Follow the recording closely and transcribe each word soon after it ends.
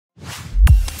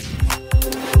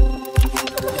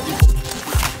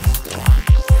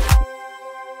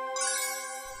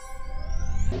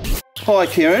Hi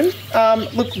Keiran.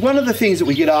 Look, one of the things that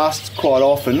we get asked quite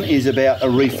often is about a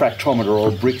refractometer or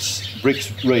a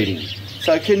Brix reading.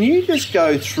 So can you just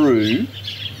go through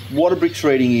what a Brix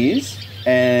reading is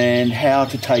and how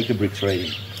to take a Brix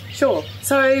reading? Sure.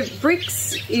 So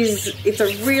Brix it's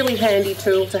a really handy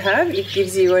tool to have. It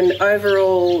gives you an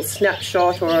overall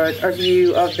snapshot or a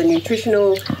view of the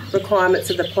nutritional requirements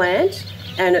of the plant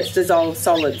and its dissolved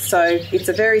solids. So it's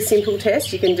a very simple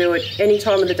test. You can do it any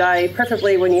time of the day,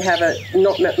 preferably when you have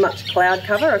not much cloud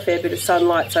cover, a fair bit of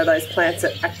sunlight, so those plants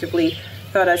are actively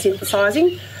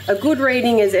photosynthesizing. A good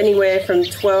reading is anywhere from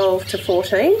 12 to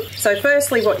 14. So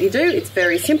firstly, what you do, it's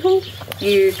very simple.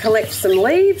 You collect some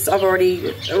leaves. I've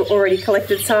already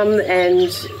collected some, and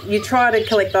you try to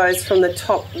collect those from the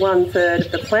top 1/3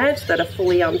 of the plant that are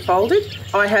fully unfolded.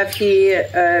 I have here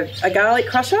a garlic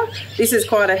crusher. This is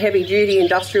quite a heavy duty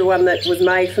industrial one that was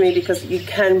made for me because you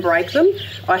can break them.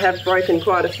 I have broken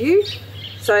quite a few.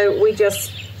 So we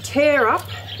just tear up.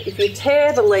 If you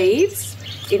tear the leaves,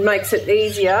 it makes it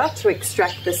easier to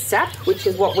extract the sap, which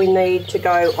is what we need to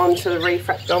go onto the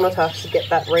refractometer to get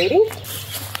that reading.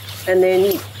 And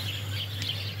then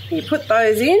you put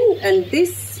those in, and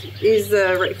this is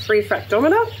the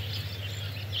refractometer.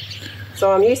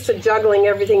 So I'm used to juggling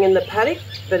everything in the paddock,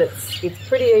 but it's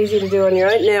pretty easy to do on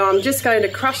your own. Now I'm just going to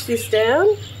crush this down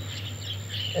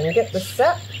and get the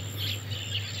sap.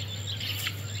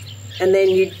 And then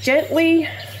you gently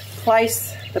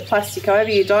place the plastic over.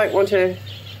 You don't want it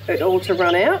all to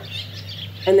run out.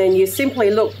 And then you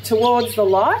simply look towards the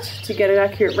light to get an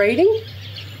accurate reading.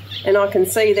 And I can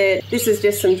see there, this is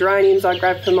just some geraniums I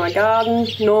grabbed from my garden.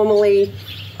 Normally,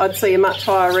 I'd see a much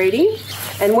higher reading.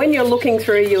 And when you're looking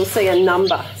through, you'll see a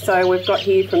number. So we've got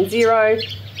here from 0.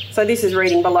 So this is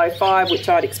reading below 5, which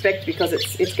I'd expect because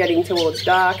it's getting towards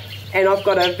dark. And I've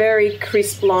got a very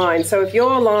crisp line. So if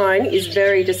your line is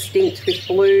very distinct with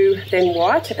blue, then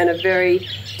white, and a very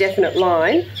definite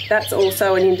line, that's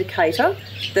also an indicator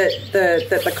that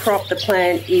the crop, the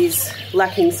plant, is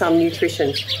lacking some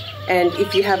nutrition. And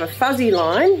if you have a fuzzy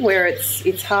line where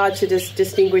it's hard to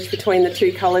distinguish between the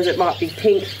two colours, it might be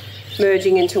pink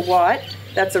merging into white,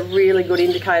 that's a really good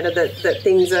indicator that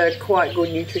things are quite good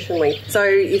nutritionally. So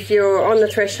if you're on the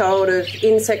threshold of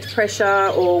insect pressure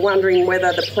or wondering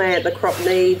whether the crop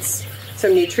needs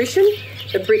some nutrition,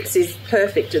 the Brix is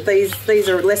perfect. These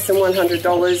are less than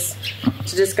 $100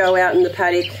 to just go out in the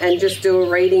paddock and just do a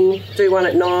reading, do one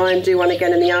at 9, do one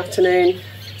again in the afternoon,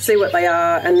 see what they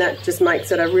are, and that just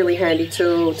makes it a really handy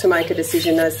tool to make a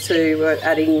decision as to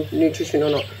adding nutrition or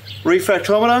not.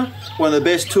 Refractometer, one of the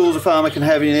best tools a farmer can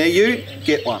have in their ute.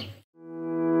 Get one.